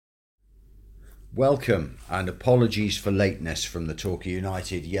Welcome and apologies for lateness from the Torquay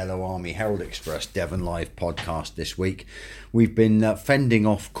United Yellow Army Herald Express Devon Live podcast this week. We've been fending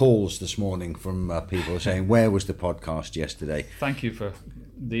off calls this morning from people saying, where was the podcast yesterday? Thank you for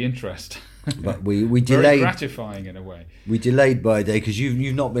the interest. But we delayed. Very gratifying in a way. We delayed by a day because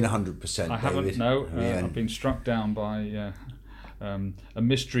you've not been 100%. I haven't, no. I've been struck down by a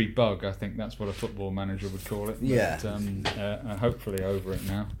mystery bug. I think that's what a football manager would call it. But, yeah. Hopefully over it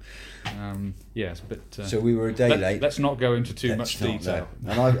now. Yes, but so we were a day late. Let's not go into too much detail.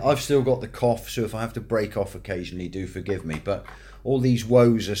 And I've still got the cough, so if I have to break off occasionally, do forgive me. But all these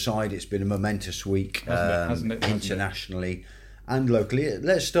woes aside, it's been a momentous week, hasn't it? Internationally and locally.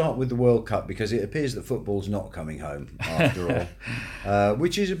 Let's start with the World Cup, because it appears that football's not coming home after all,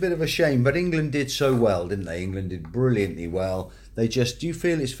 which is a bit of a shame. But England did so well, didn't they? England did brilliantly well. Do you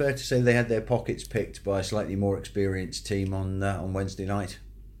feel it's fair to say they had their pockets picked by a slightly more experienced team on Wednesday night?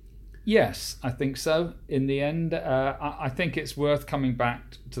 Yes, I think so. In the end, I think it's worth coming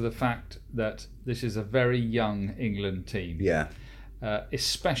back to the fact that this is a very young England team. Yeah.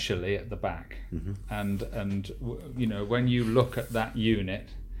 Especially at the back, mm-hmm. and you know, when you look at that unit,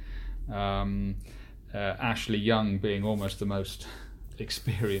 Ashley Young being almost the most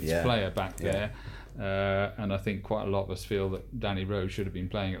experienced player back there, and I think quite a lot of us feel that Danny Rose should have been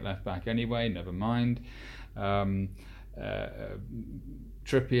playing at left back anyway. Never mind.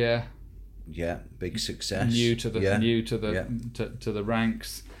 Trippier, big success. New to the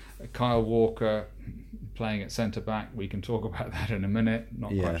ranks. Kyle Walker playing at centre back. We can talk about that in a minute.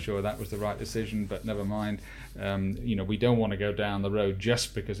 Not quite sure that was the right decision, but never mind. We don't want to go down the road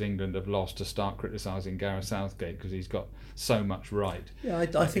just because England have lost to start criticising Gareth Southgate, because he's got so much right. Yeah,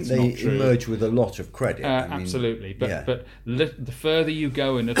 I think they emerge with a lot of credit. Absolutely, but the further you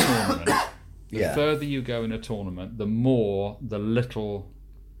go in a tournament, the more the little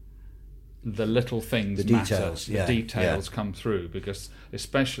things the details, matter. The details come through, because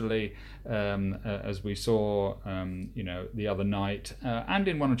especially as we saw, the other night and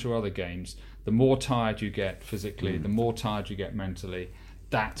in one or two other games, the more tired you get physically, the more tired you get mentally.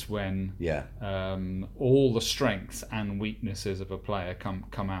 That's when all the strengths and weaknesses of a player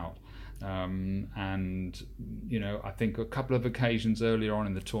come out. And I think a couple of occasions earlier on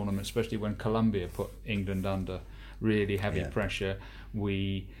in the tournament, especially when Colombia put England under really heavy pressure,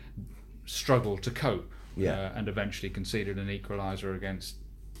 we struggled to cope and eventually conceded an equaliser against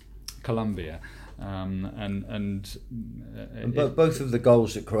Colombia. But both of the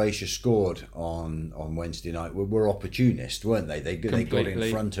goals that Croatia scored on Wednesday night were opportunist, weren't they? They got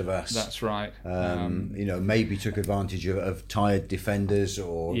in front of us. That's right. Maybe took advantage of tired defenders. I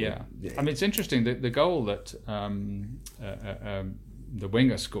mean, it's interesting that the goal that the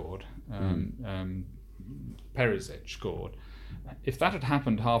winger scored, Perisic scored. If that had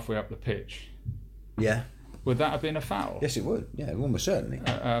happened halfway up the pitch, would that have been a foul? Yes, it would. Yeah, almost certainly.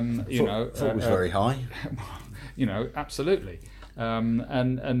 Thought was very high. Absolutely.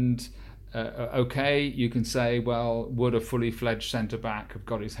 Okay, you can say, well, would a fully fledged centre back have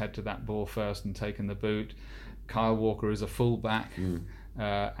got his head to that ball first and taken the boot? Kyle Walker is a full back,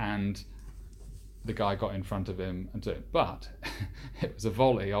 and the guy got in front of him and did it. But it was a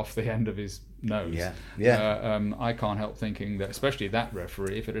volley off the end of his nose. I can't help thinking that, especially that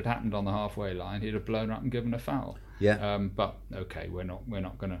referee, if it had happened on the halfway line, he'd have blown up and given a foul. But okay, we're not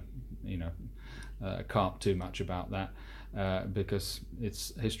going to carp too much about that, because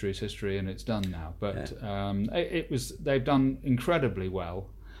history is history and it's done now. But they've done incredibly well.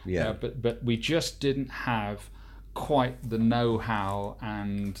 But we just didn't have quite the know-how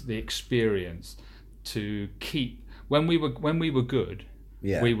and the experience to keep when we were good.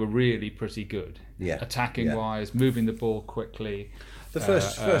 We were really pretty good. Attacking wise, moving the ball quickly. The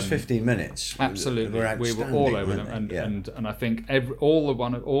first 15 minutes, absolutely, we were all over them, and I think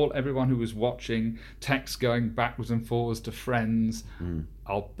everyone who was watching, texts going backwards and forwards to friends.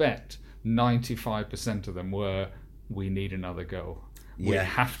 I'll bet 95% of them were, we need another goal. We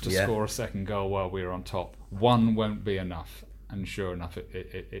have to score a second goal while we're on top. One won't be enough, and sure enough,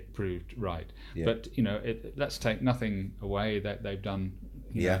 it proved right. But let's take nothing away that they've done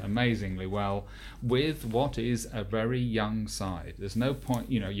amazingly well with what is a very young side. There's no point,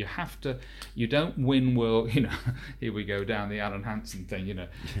 you don't win world, here we go down the Alan Hansen thing,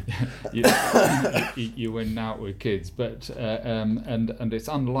 you win out with kids, but and it's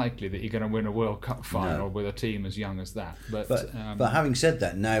unlikely that you're going to win a World Cup final with a team as young as that. But having said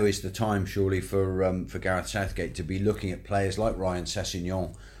that, now is the time surely for Gareth Southgate to be looking at players like Ryan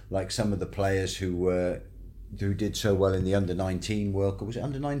Sessegnon, like some of the players who were who did so well in the under-19 World Cup. Was it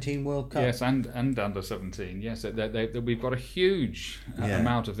under-19 World Cup? Yes, and under-17. Yes, we've got a huge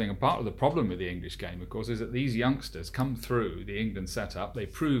amount of things. And part of the problem with the English game, of course, is that these youngsters come through the England setup. They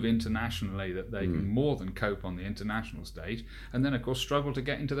prove internationally that they can more than cope on the international stage, and then, of course, struggle to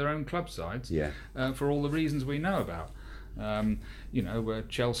get into their own club sides for all the reasons we know about. Where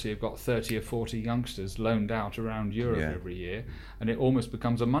Chelsea have got 30 or 40 youngsters loaned out around Europe every year, and it almost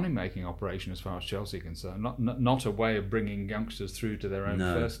becomes a money-making operation as far as Chelsea are concerned, not a way of bringing youngsters through to their own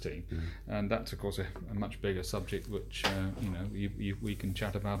first team. And that's, of course, a much bigger subject, which we can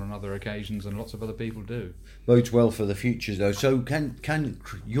chat about on other occasions, and lots of other people do. Bodes well for the future, though. So can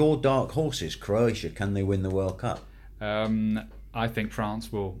your dark horses, Croatia, can they win the World Cup? I think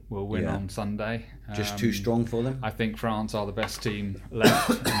France will win on Sunday. Just too strong for them? I think France are the best team left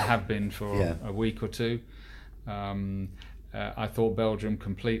and have been for a week or two. I thought Belgium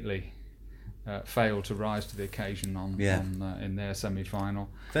completely failed to rise to the occasion in their semi-final.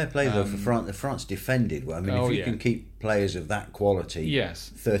 Fair play though for France. France defended well. I mean, if you can keep players of that quality,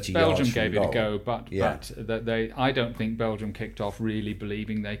 30 Belgium yards from gave goal, it a go, but I don't think Belgium kicked off really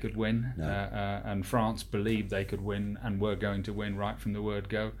believing they could win, and France believed they could win and were going to win right from the word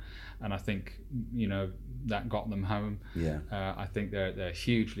go, and I think that got them home. I think they're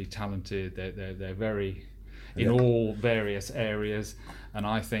hugely talented. They're very in all various areas, and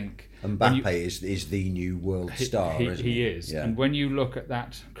I think Mbappe is the new world star, isn't he? He is. And when you look at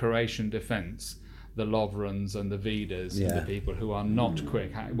that Croatian defence, the Lovrens and the Vidas and the people who are not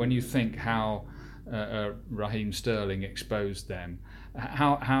quick, when you think how Raheem Sterling exposed them,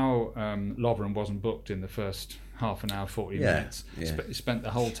 how Lovren wasn't booked in the first half an hour, 40 minutes. He spent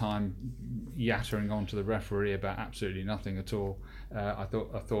the whole time yattering on to the referee about absolutely nothing at all. I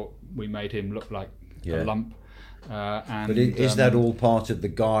thought we made him look like a lump. But is that all part of the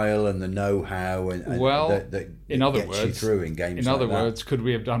guile and the know-how and that in other gets words, you through in games? In other words, could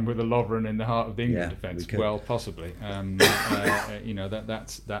we have done with a Lovren in the heart of the England defence? Well, possibly.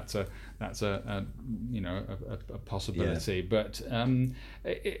 That's a possibility. But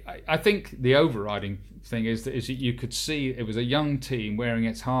I think the overriding thing is that you could see it was a young team wearing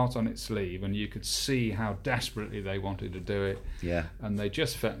its heart on its sleeve, and you could see how desperately they wanted to do it. And they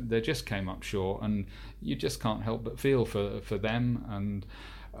just came up short, and you just can't help but feel for them. And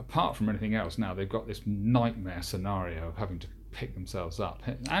apart from anything else, now they've got this nightmare scenario of having to pick themselves up,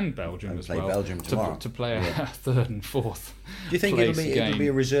 and Belgium as well, Belgium tomorrow. To play a third and fourth. Do you think it'll be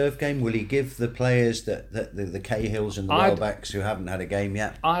a reserve game? Will he give the players that the Cahills and the Welbecks who haven't had a game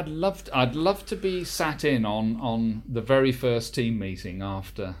yet? I'd love to be sat in on the very first team meeting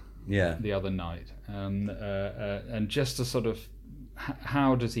after the other night, and just to sort of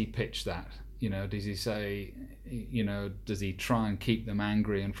how does he pitch that? Does he say, does he try and keep them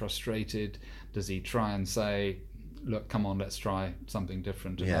angry and frustrated? Does he try and say, look, come on, let's try something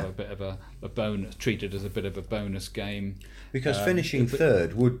different and have a bit of a bonus, treat it as a bit of a bonus game? Because finishing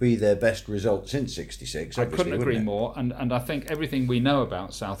third would be their best result since '66. I couldn't agree more, and I think everything we know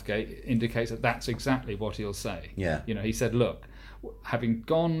about Southgate indicates that that's exactly what he'll say. He said, look, having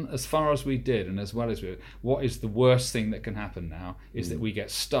gone as far as we did and as well as we did, what is the worst thing that can happen now is that we get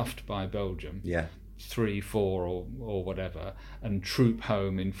stuffed by Belgium 3-4 or whatever, and troop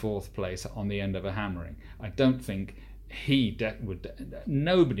home in fourth place on the end of a hammering. I don't think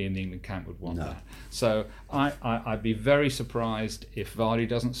nobody in the England camp would want that. So I'd be very surprised if Vardy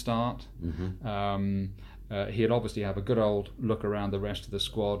doesn't start. He'd obviously have a good old look around the rest of the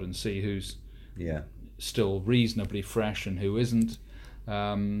squad and see who's still reasonably fresh and who isn't,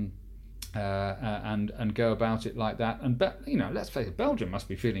 and go about it like that. And let's face it, Belgium must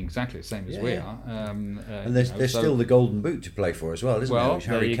be feeling exactly the same as we are. And there's still the Golden Boot to play for as well, isn't there? Which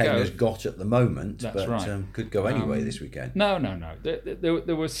Harry Kane has got at the moment, That's right. Could go anyway this weekend. No.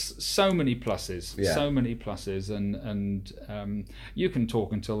 There was so many pluses, and you can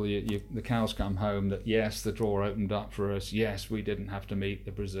talk until the cows come home that yes, the draw opened up for us. Yes, we didn't have to meet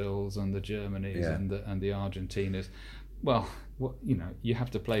the Brazils and the Germanys and the Argentinas. Well, you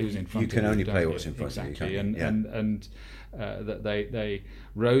have to play who's in front of you. You can only play what's in front of you. Exactly, and that they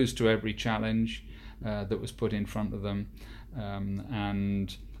rose to every challenge that was put in front of them,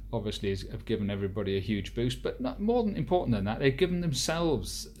 and obviously have given everybody a huge boost. But not more than important than that, they've given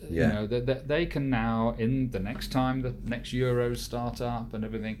themselves, that they can now, in the next time the next Euros start up and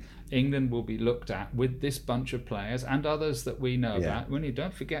everything, England will be looked at with this bunch of players and others that we know about. When you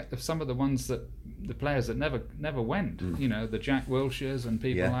don't forget some of the ones the players that never went, the Jack Wilshires and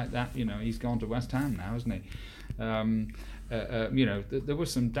people like that. He's gone to West Ham now, isn't he? There were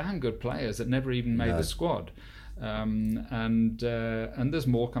some damn good players that never even made the squad, and there's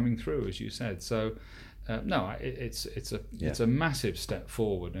more coming through, as you said. So It's a massive step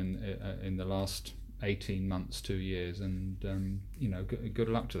forward in the last 18 months, 2 years, and good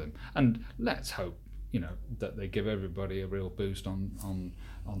luck to them. And let's hope that they give everybody a real boost on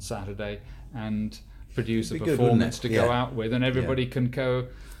Saturday and produce a performance to go out with, and everybody can go,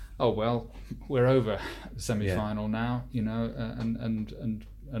 oh well, we're over the semi-final now, and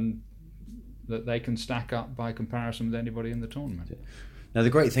that they can stack up by comparison with anybody in the tournament. Now, the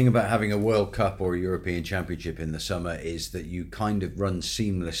great thing about having a World Cup or a European Championship in the summer is that you kind of run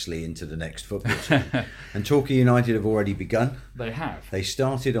seamlessly into the next football season. And Torquay United have already begun. They have. They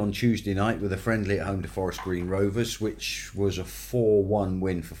started on Tuesday night with a friendly at home to Forest Green Rovers, which was a 4-1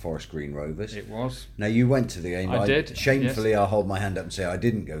 win for Forest Green Rovers. It was. Now, you went to the game. I did. Shamefully, yes. I'll hold my hand up and say I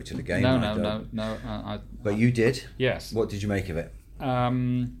didn't go to the game. No. But you did? Yes. What did you make of it?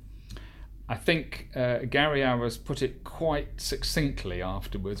 I think Gary Hours put it quite succinctly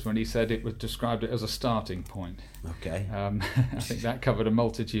afterwards when he said described it as a starting point. Okay. I think that covered a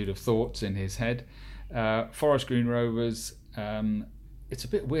multitude of thoughts in his head. Forest Green Rovers, it's a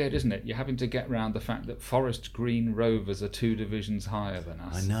bit weird, isn't it? You're having to get round the fact that Forest Green Rovers are 2 divisions higher than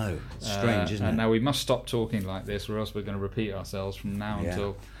us. I know. It's strange, isn't it? And now we must stop talking like this, or else we're going to repeat ourselves from now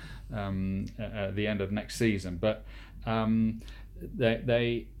until the end of next season. But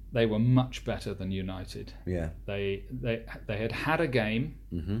they were much better than United. Yeah. They had a game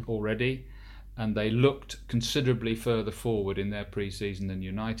already, and they looked considerably further forward in their pre-season than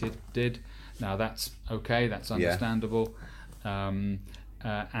United did. Now that's okay, that's understandable. And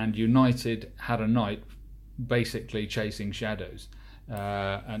United had a night basically chasing shadows.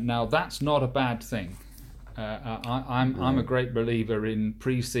 And now that's not a bad thing. I'm a great believer in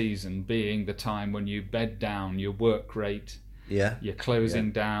pre-season being the time when you bed down your work rate. Yeah. You're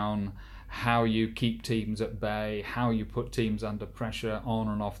closing down, how you keep teams at bay, how you put teams under pressure on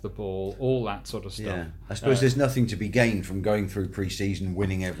and off the ball, all that sort of stuff. Yeah. I suppose there's nothing to be gained from going through pre-season,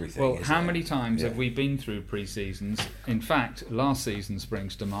 winning everything. Well, how many times have we been through pre-seasons? In fact, last season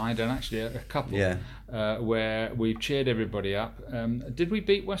springs to mind, and actually a couple, where we've cheered everybody up. Did we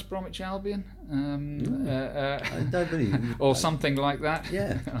beat West Bromwich Albion? I don't believe. Or something like that.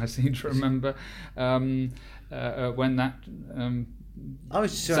 Yeah. I seem to remember when that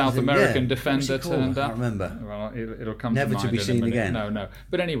South American defender turned up. I remember. Well, it'll come Never to mind to be in seen a minute. again. No.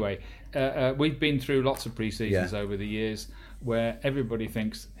 But anyway, we've been through lots of pre-seasons over the years where everybody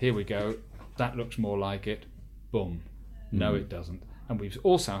thinks, here we go, that looks more like it. Boom. No, it doesn't. And we've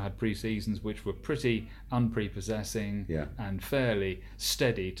also had pre-seasons which were pretty unprepossessing and fairly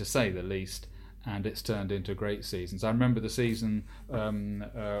steady, to say the least. And it's turned into great seasons. I remember the season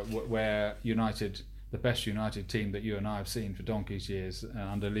where United, the best United team that you and I have seen for donkey's years,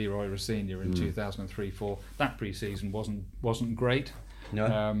 under Leroy Rossinier in 2003-04, that pre-season wasn't great. No.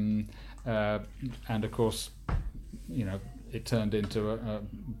 And of course, it turned into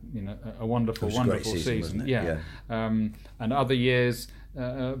a wonderful season. Yeah. And other years,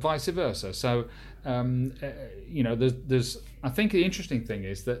 vice versa. So there's. I think the interesting thing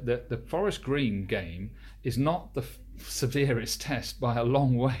is that the Forest Green game is not the severest test by a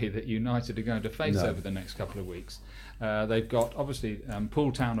long way that United are going to face over the next couple of weeks. They've got obviously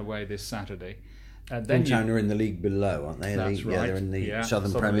Poole Town away this Saturday. Poole Town are in the league below, aren't they? That's right. Yeah, they're in the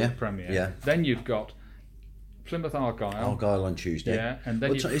Southern Premier. Yeah. Then you've got Plymouth Argyle. Argyle on Tuesday. Yeah, and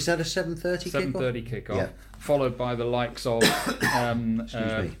then is that a 7:30 kickoff? 7:30 kickoff, followed by the likes of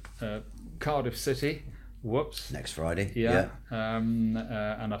Cardiff City. Whoops. Next Friday. Yeah. And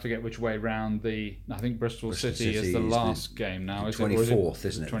I forget which way round I think Bristol City is the last game now. Is 24th,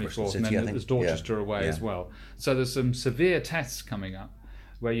 isn't it? 24th, and then there's Dorchester away as well. So there's some severe tests coming up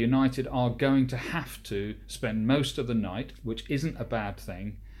where United are going to have to spend most of the night, which isn't a bad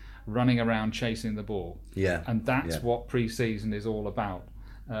thing, running around chasing the ball. Yeah. And that's what pre-season is all about.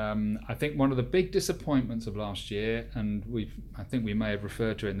 I think one of the big disappointments of last year, and I think we may have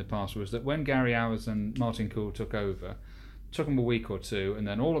referred to it in the past, was that when Gary Hours and Martin Cool took over, took them a week or two, and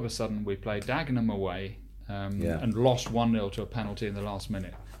then all of a sudden we played Dagenham away and lost 1-0 to a penalty in the last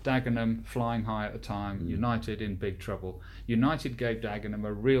minute. Dagenham flying high at the time, United in big trouble. United gave Dagenham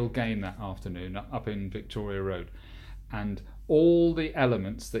a real game that afternoon up in Victoria Road, and all the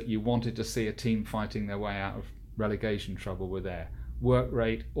elements that you wanted to see a team fighting their way out of relegation trouble were there. Work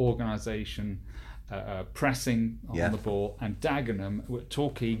rate, organisation, pressing on the ball, and Dagenham.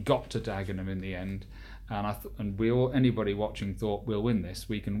 Torquay got to Dagenham in the end, and anybody watching thought we'll win this.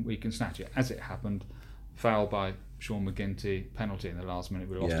 We can snatch it. As it happened, foul by Sean McGinty, penalty in the last minute.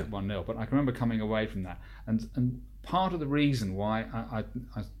 We lost it 1-0. But I can remember coming away from that, and part of the reason why I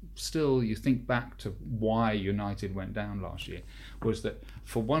still, you think back to why United went down last year, was that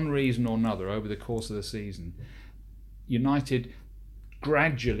for one reason or another over the course of the season, United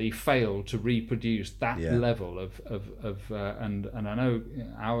gradually failed to reproduce that level of and I know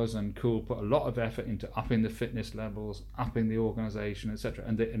ours and Cool put a lot of effort into upping the fitness levels, upping the organisation, etc.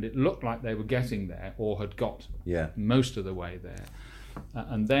 And it looked like they were getting there, or had got most of the way there.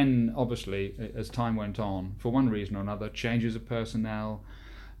 And then, obviously, as time went on, for one reason or another, changes of personnel,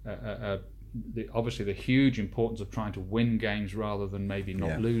 obviously the huge importance of trying to win games rather than maybe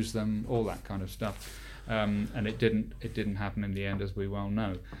not lose them, all that kind of stuff. And it didn't happen in the end, as we well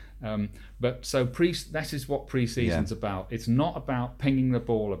know. But so that is what pre-season's about. It's not about pinging the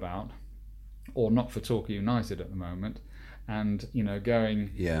ball about, or not for Torquay United at the moment, and going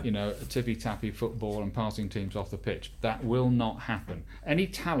tippy-tappy football and passing teams off the pitch. That will not happen. Any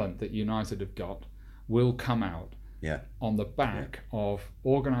talent that United have got will come out on the back of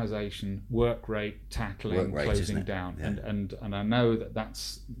organisation, work rate, tackling, closing down, and I know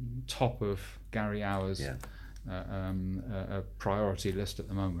that's top of Gary Hour's priority list at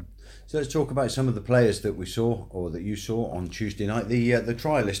the moment. So let's talk about some of the players that we saw, or that you saw on Tuesday night. The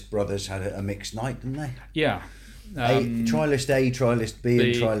Trialist brothers had a mixed night, didn't they? Yeah. Trialist A, Trialist B,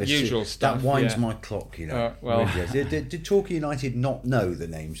 and Trialist usual C. stuff, that winds my clock, well, did Torquay United not know the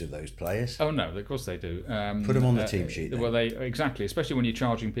names of those players? Oh no, of course they do. Put them on the team sheet. Well, exactly, especially when you're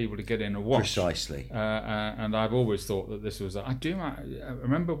charging people to get in and watch. Precisely. And I've always thought that this was. I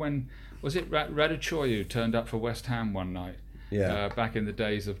remember when was it Raduchoyu turned up for West Ham one night? Back in the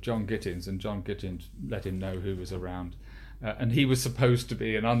days of John Gittins, and John Gittins let him know who was around. And he was supposed to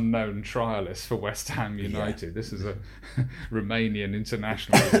be an unknown trialist for West Ham United. This is a Romanian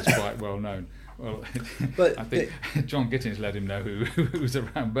international who's quite well known. Well, but I think John Gittins let him know who was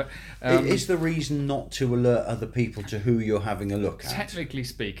around. But is the reason not to alert other people to who you're having a look at? Technically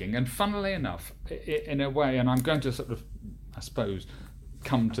speaking, and funnily enough, in a way, and I'm going to sort of, I suppose,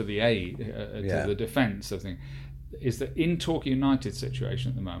 come to the aid, to the defence of things, is that in Torquay United's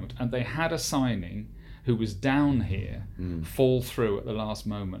situation at the moment, and they had a signing who was down here fall through at the last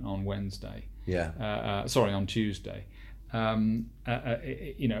moment on Wednesday. On Tuesday. In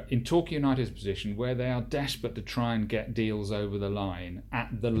Torquay United's position, where they are desperate to try and get deals over the line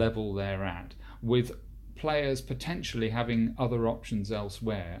at the level they're at, with players potentially having other options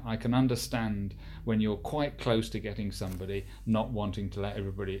elsewhere, I can understand when you're quite close to getting somebody, not wanting to let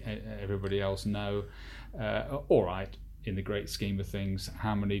everybody else know. All right. In the great scheme of things,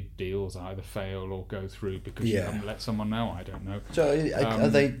 how many deals either fail or go through because you haven't let someone know? I don't know. So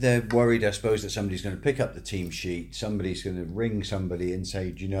they're worried, I suppose, that somebody's going to pick up the team sheet, somebody's going to ring somebody and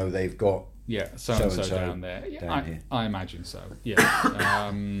say, do you know they've got so-and-so down there. I imagine so,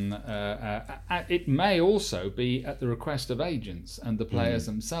 it may also be at the request of agents and the players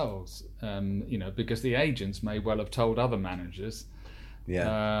themselves, because the agents may well have told other managers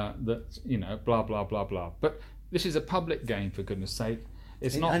that, blah, blah, blah, blah. But this is a public game, for goodness sake.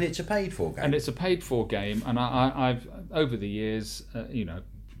 It's not, and it's a paid-for game. And it's a paid-for game. And I've over the years,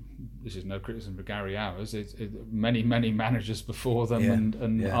 this is no criticism for Gary Hours. Many managers before them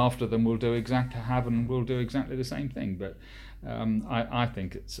and after them will do exactly the same thing. But I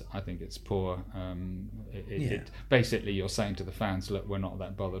think it's poor. Basically, you're saying to the fans, look, we're not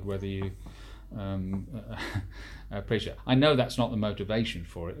that bothered whether you. Appreciate. I know that's not the motivation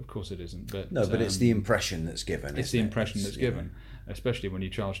for it. Of course, it isn't. But but it's the impression that's given. It's the impression that's given, especially when you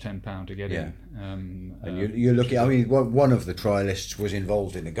charge £10 to get in. And you're looking. I mean, one of the trialists was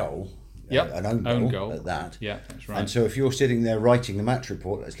involved in a goal. An own goal at that. Yeah, that's right. And so if you're sitting there writing the match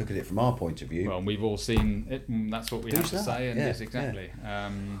report, let's look at it from our point of view. Well, we've all seen it. And that's what we have to say. And yes, exactly.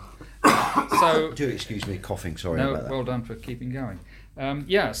 So do excuse me, coughing. Sorry about that. Well done for keeping going.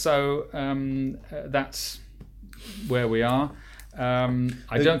 That's where we are.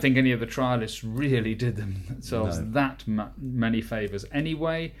 I don't think any of the trialists really did themselves that many favours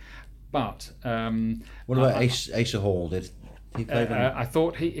anyway. But what about Asa Hall? Did he play? I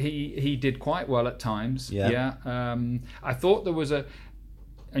thought he did quite well at times. I thought there was and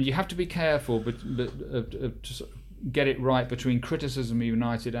you have to be careful, to sort of get it right between criticism of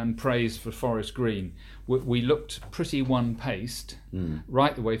United and praise for Forest Green. We looked pretty one-paced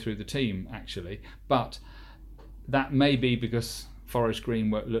right the way through the team, actually, but that may be because Forest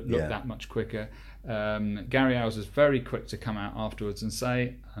Green looked that much quicker. Gary Owers was very quick to come out afterwards and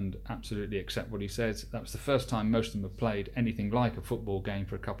say, and absolutely accept what he says, that was the first time most of them have played anything like a football game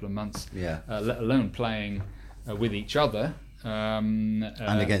for a couple of months, let alone playing with each other. And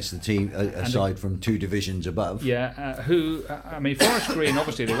against the team aside from two divisions above. Forest Green,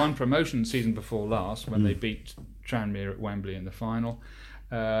 obviously they won promotion season before last when they beat Tranmere at Wembley in the final.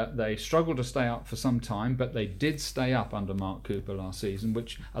 They struggled to stay up for some time, but they did stay up under Mark Cooper last season,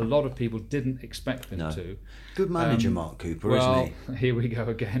 which a lot of people didn't expect them to. Good manager, Mark Cooper, well, isn't he? Here we go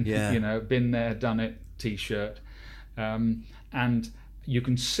again. Yeah. Been there, done it, T-shirt. And you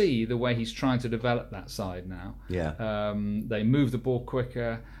can see the way he's trying to develop that side now. Yeah. They move the ball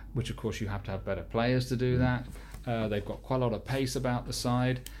quicker, which of course you have to have better players to do that. They've got quite a lot of pace about the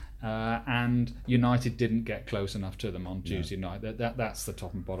side. And United didn't get close enough to them on Tuesday night. That's the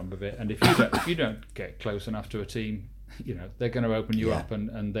top and bottom of it. And if you don't get close enough to a team, they're going to open you up,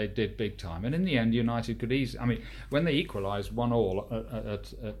 and they did big time. And in the end, United could easily. I mean, when they equalised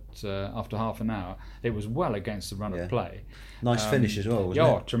 1-1 after half an hour, it was well against the run of play. Nice finish as well,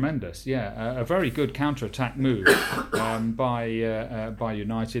 wasn't it? Tremendous. Yeah, a very good counter-attack move by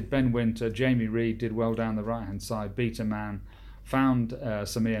United. Ben Winter, Jamie Reid did well down the right-hand side, beat a man. Found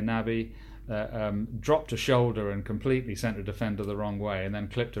Samir Nabi, dropped a shoulder and completely sent a defender the wrong way, and then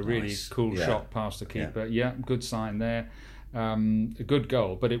clipped a really cool shot past the keeper. Yeah, good sign there. A good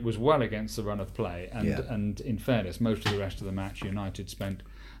goal, but it was well against the run of play. And in fairness, most of the rest of the match United spent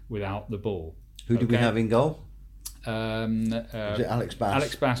without the ball. Who did we have in goal? Was it Alex Bass?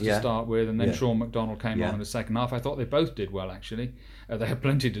 Alex Bass to start with, and then Sean McDonald came on in the second half. I thought they both did well, actually. They had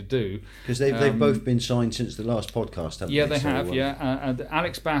plenty to do because they've both been signed since the last podcast, haven't they? Yeah, they have. And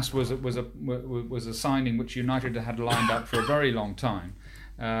Alex Bass was a signing which United had lined up for a very long time,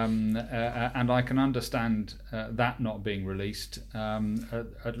 and I can understand that not being released.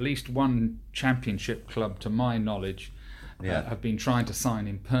 At least one Championship club, to my knowledge, have been trying to sign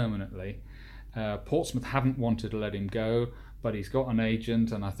him permanently. Portsmouth haven't wanted to let him go, but he's got an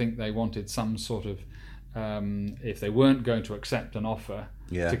agent, and I think they wanted some sort of, if they weren't going to accept an offer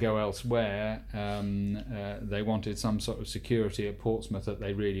to go elsewhere, they wanted some sort of security at Portsmouth that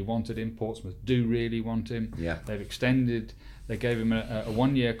they really wanted him. Portsmouth do really want him. Yeah. They've extended. They gave him a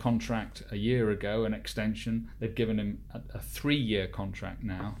 1-year contract a year ago, an extension. They've given him a 3-year contract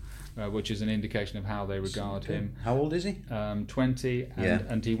now. Which is an indication of how they regard him. How old is he? 20,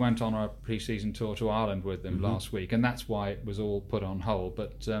 and he went on a pre-season tour to Ireland with them last week, and that's why it was all put on hold.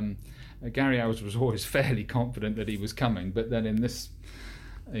 But Gary Owers was always fairly confident that he was coming, but then in this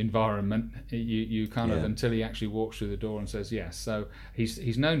environment, you kind of, until he actually walks through the door and says yes. So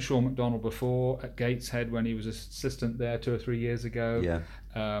he's known Sean McDonald before at Gateshead when he was assistant there 2 or 3 years ago.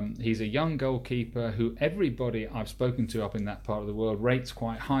 He's a young goalkeeper who everybody I've spoken to up in that part of the world rates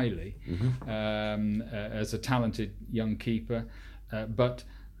quite highly as a talented young keeper, but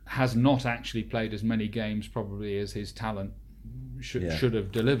has not actually played as many games probably as his talent should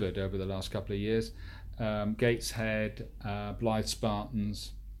have delivered over the last couple of years. Gateshead, Blythe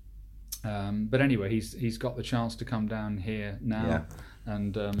Spartans, but anyway, he's got the chance to come down here now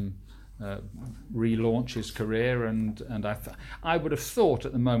and relaunch his career, and I would have thought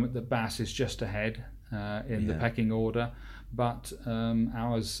at the moment that Bass is just ahead in the pecking order, but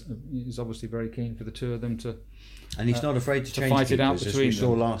Owers is obviously very keen for the two of them to. And he's not afraid to change fight it out keepers, between as we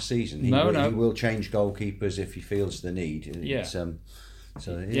saw them. last season. He will change goalkeepers if he feels the need. It's,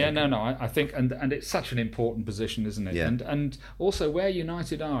 I think, and it's such an important position, isn't it? And also where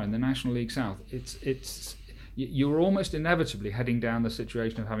United are in the National League South, it's you're almost inevitably heading down the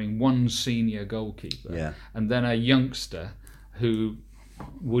situation of having one senior goalkeeper and then a youngster who,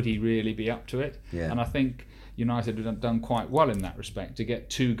 would he really be up to it? And I think United have done quite well in that respect to get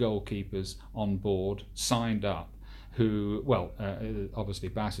 2 goalkeepers on board, signed up, who, obviously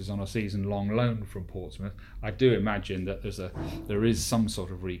Bass is on a season-long loan from Portsmouth. I do imagine that there is some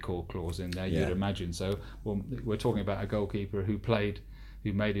sort of recall clause in there. You'd imagine so. Well, we're talking about a goalkeeper who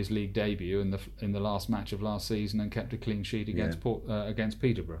made his league debut in the last match of last season and kept a clean sheet against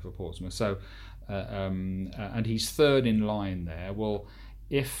Peterborough for Portsmouth. So, and he's third in line there. Well,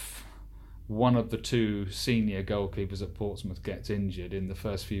 if one of the 2 senior goalkeepers at Portsmouth gets injured in the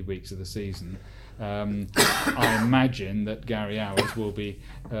first few weeks of the season, I imagine that Gary Owers will be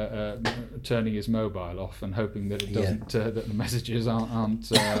turning his mobile off and hoping that it doesn't that the messages aren't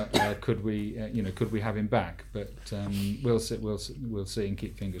could we have him back, but we'll see and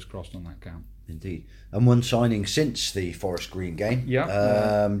keep fingers crossed on that count. Indeed. And one signing since the Forest Green game,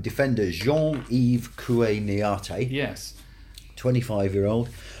 defender Jean-Yves Koué-Niate. Yes. 25-year-old.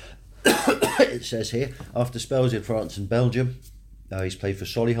 It says here, after spells in France and Belgium, he's played for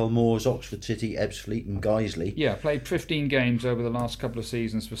Solihull Moors, Oxford City, Ebbsfleet and Guiseley. Yeah, played 15 games over the last couple of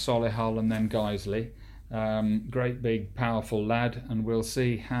seasons for Solihull and then Guiseley. Great big powerful lad, and we'll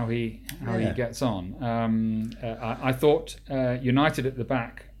see how he gets on. I thought United at the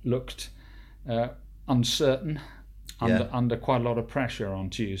back looked uncertain. under quite a lot of pressure on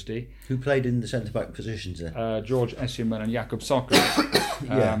Tuesday. Who played in the centre-back positions there? George Essiemann and Jakob Sokrat.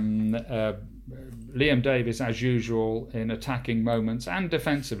 Liam Davis, as usual, in attacking moments and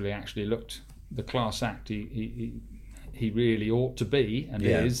defensively, actually looked the class act he really ought to be and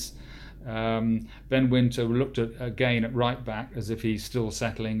is. Ben Winter looked again at right back as if he's still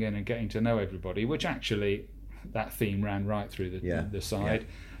settling in and getting to know everybody, which actually that theme ran right through the side.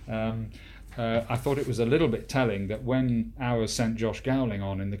 I thought it was a little bit telling that when ours sent Josh Gowling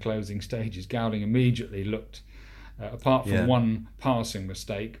on in the closing stages, Gowling immediately looked, apart from one passing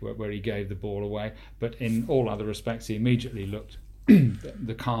mistake where he gave the ball away, but in all other respects he immediately looked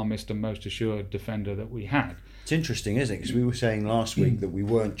the calmest and most assured defender that we had. It's interesting, isn't it? Because we were saying last week that we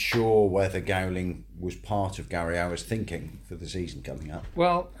weren't sure whether Gowling was part of Gary Hour's thinking for the season coming up.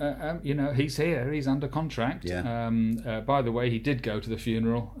 Well, he's here. He's under contract. By the way, he did go to the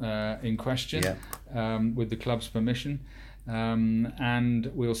funeral in question with the club's permission,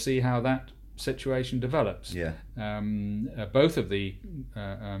 and we'll see how that situation develops. Both of the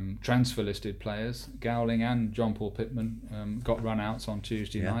transfer listed players, Gowling and John Paul Pittman, got run outs on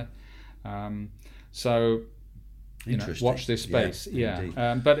Tuesday night. So watch this space.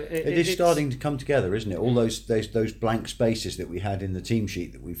 But it is starting to come together, isn't it? All those blank spaces that we had in the team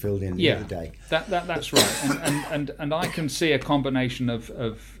sheet that we filled in the other day. That's right. And I can see a combination of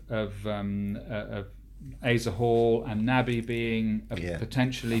Asa Hall and Naby being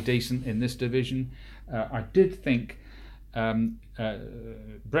potentially decent in this division. I did think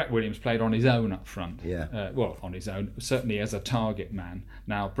Brett Williams played on his own up front. On his own, certainly as a target man.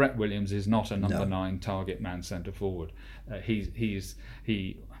 Now, Brett Williams is not a number 9 target man centre forward.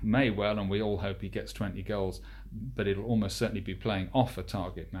 He may well, and we all hope he gets 20 goals, but it'll almost certainly be playing off a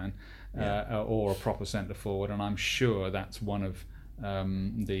target man or a proper centre forward, and I'm sure that's one of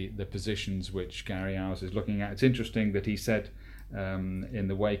the positions which Gary Hours is looking at. It's interesting that he said in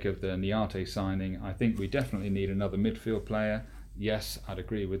the wake of the Niate signing, I think we definitely need another midfield player. Yes, I'd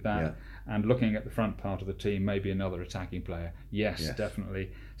agree with that. And looking at the front part of the team, maybe another attacking player. Yes,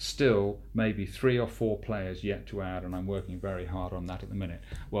 definitely. Still, maybe 3 or 4 players yet to add, and I'm working very hard on that at the minute.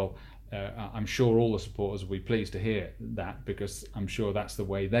 Well, I'm sure all the supporters will be pleased to hear that, because I'm sure that's the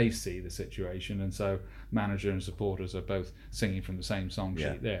way they see the situation, and so manager and supporters are both singing from the same song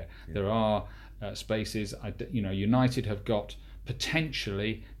sheet there. There are spaces. United have got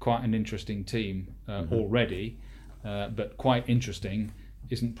potentially quite an interesting team already, but quite interesting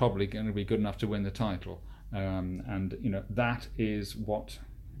isn't probably going to be good enough to win the title, and that is what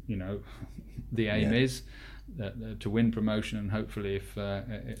the aim is. To win promotion, and hopefully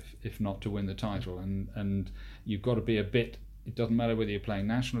if not to win the title, and you've got to be a bit, it doesn't matter whether you're playing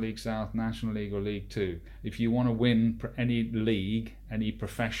National League South, National League or League 2, if you want to win any league, any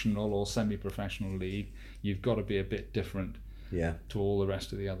professional or semi-professional league, you've got to be a bit different to all the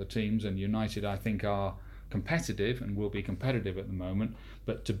rest of the other teams. And United, I think, are competitive and will be competitive at the moment,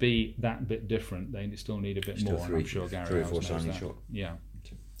 but to be that bit different, they still need a bit more, and I'm sure Gary 3 or 4 knows that. short.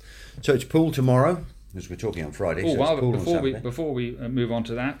 So it's Poole tomorrow, as we're talking on Friday. Before we move on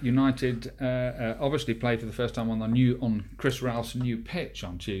to that, United obviously played for the first time on Chris Ralph's new pitch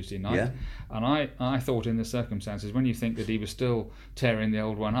on Tuesday night, and I thought in the circumstances, when you think that he was still tearing the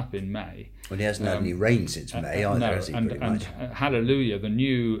old one up in May. Well, he hasn't had any rain since May either, has he? And hallelujah, the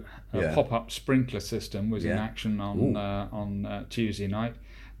new pop-up sprinkler system was in action on Tuesday night,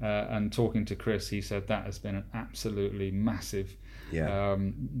 and talking to Chris, he said that has been an absolutely massive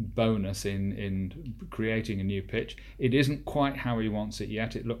bonus in creating a new pitch. It isn't quite how he wants it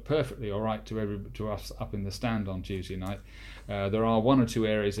yet. It looked perfectly all right to us up in the stand on Tuesday night. There are 1 or 2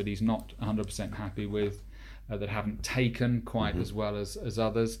 areas that he's not 100% happy with, that haven't taken quite as well as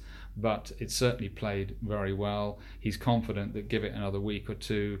others, but it certainly played very well. He's confident that give it another week or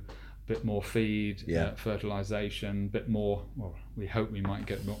 2, bit more feed, fertilisation, bit more, well, we hope we might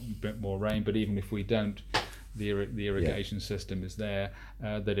get a bit more rain, but even if we don't, the irrigation system is there,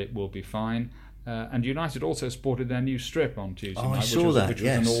 that it will be fine. And United also sported their new strip on Tuesday night, which was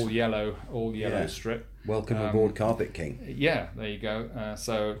an all yellow strip. Welcome aboard, Carpet King. Yeah, there you go.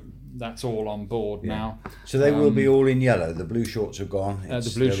 So that's all on board now. So they will be all in yellow. The blue shorts are gone.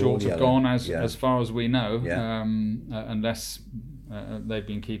 The blue shorts have gone, as far as we know, unless they've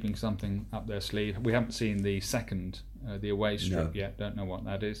been keeping something up their sleeve. We haven't seen the second, the away strip yet. Don't know what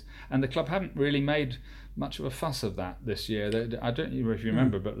that is. And the club haven't really made much of a fuss of that this year. I don't know if you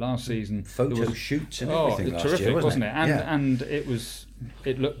remember, but last season photo shoots and everything last terrific, year, wasn't it? And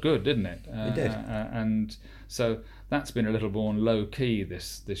it looked good, didn't it? It did. And so that's been a little more low key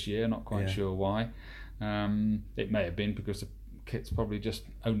this year. Not quite sure why. It may have been because the kit's probably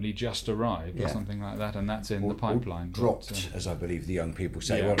only just arrived or something like that, and that's in the pipeline. Or dropped, as I believe the young people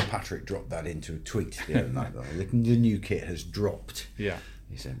say. Yeah. Well, Patrick dropped that into a tweet the other night. The new kit has dropped. Yeah.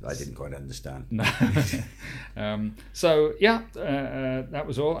 He said, I didn't quite understand. No. That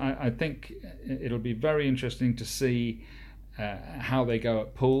was all. I think it'll be very interesting to see how they go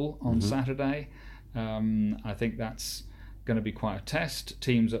at pool on Saturday. I think that's going to be quite a test.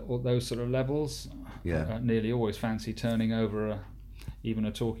 Teams at all those sort of levels nearly always fancy turning over even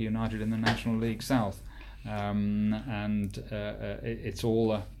a Torquay United in the National League South. It's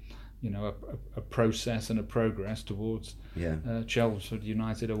all a process and a progress towards Chelmsford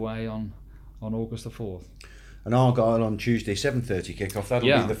United away on August the 4th. And Argyle on Tuesday, 7:30 kickoff.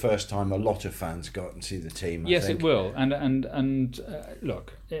 That'll be the first time a lot of fans go out and see the team. Yes, it will. And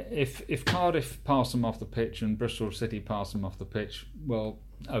look, if Cardiff pass them off the pitch and Bristol City pass them off the pitch, well,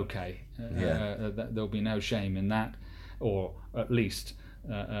 okay, there'll be no shame in that, or at least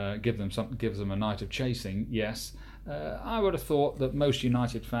gives them a night of chasing. Yes. I would have thought that most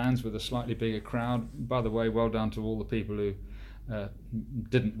United fans with a slightly bigger crowd. By the way, well done to all the people who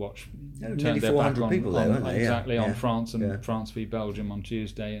didn't watch. Nearly 400 people there, weren't they? On France and France v Belgium on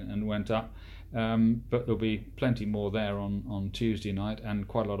Tuesday and went up. But there'll be plenty more there on Tuesday night, and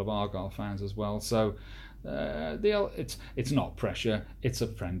quite a lot of Argyle fans as well. So it's not pressure; it's a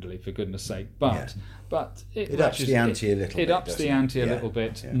friendly, for goodness sake. But it ups the ante a little bit. It ups the ante a little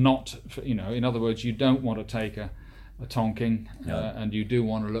bit. Not in other words, you don't want to take a tonking, and you do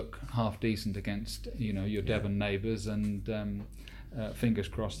want to look half decent against your Devon neighbours, and fingers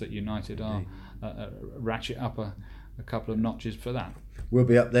crossed that United are ratchet up a couple of notches for that. We'll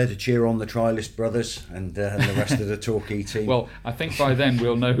be up there to cheer on the trialist brothers and the rest of the Torquay team. Well, I think by then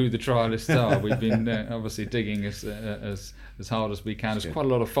we'll know who the trialists are. We've been obviously digging as hard as we can. There's quite a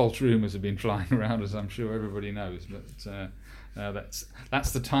lot of false rumours have been flying around, as I'm sure everybody knows, but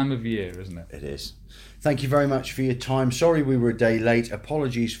that's the time of year, isn't it? It is. Thank you very much for your time. Sorry we were a day late.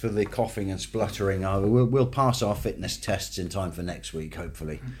 Apologies for the coughing and spluttering. We'll pass our fitness tests in time for next week,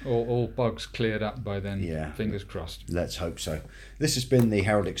 hopefully. All bugs cleared up by then. Yeah. Fingers crossed. Let's hope so. This has been the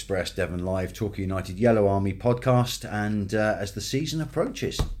Herald Express Devon Live Torquay United Yellow Army podcast, and as the season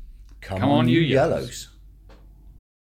approaches, come on you Yellows.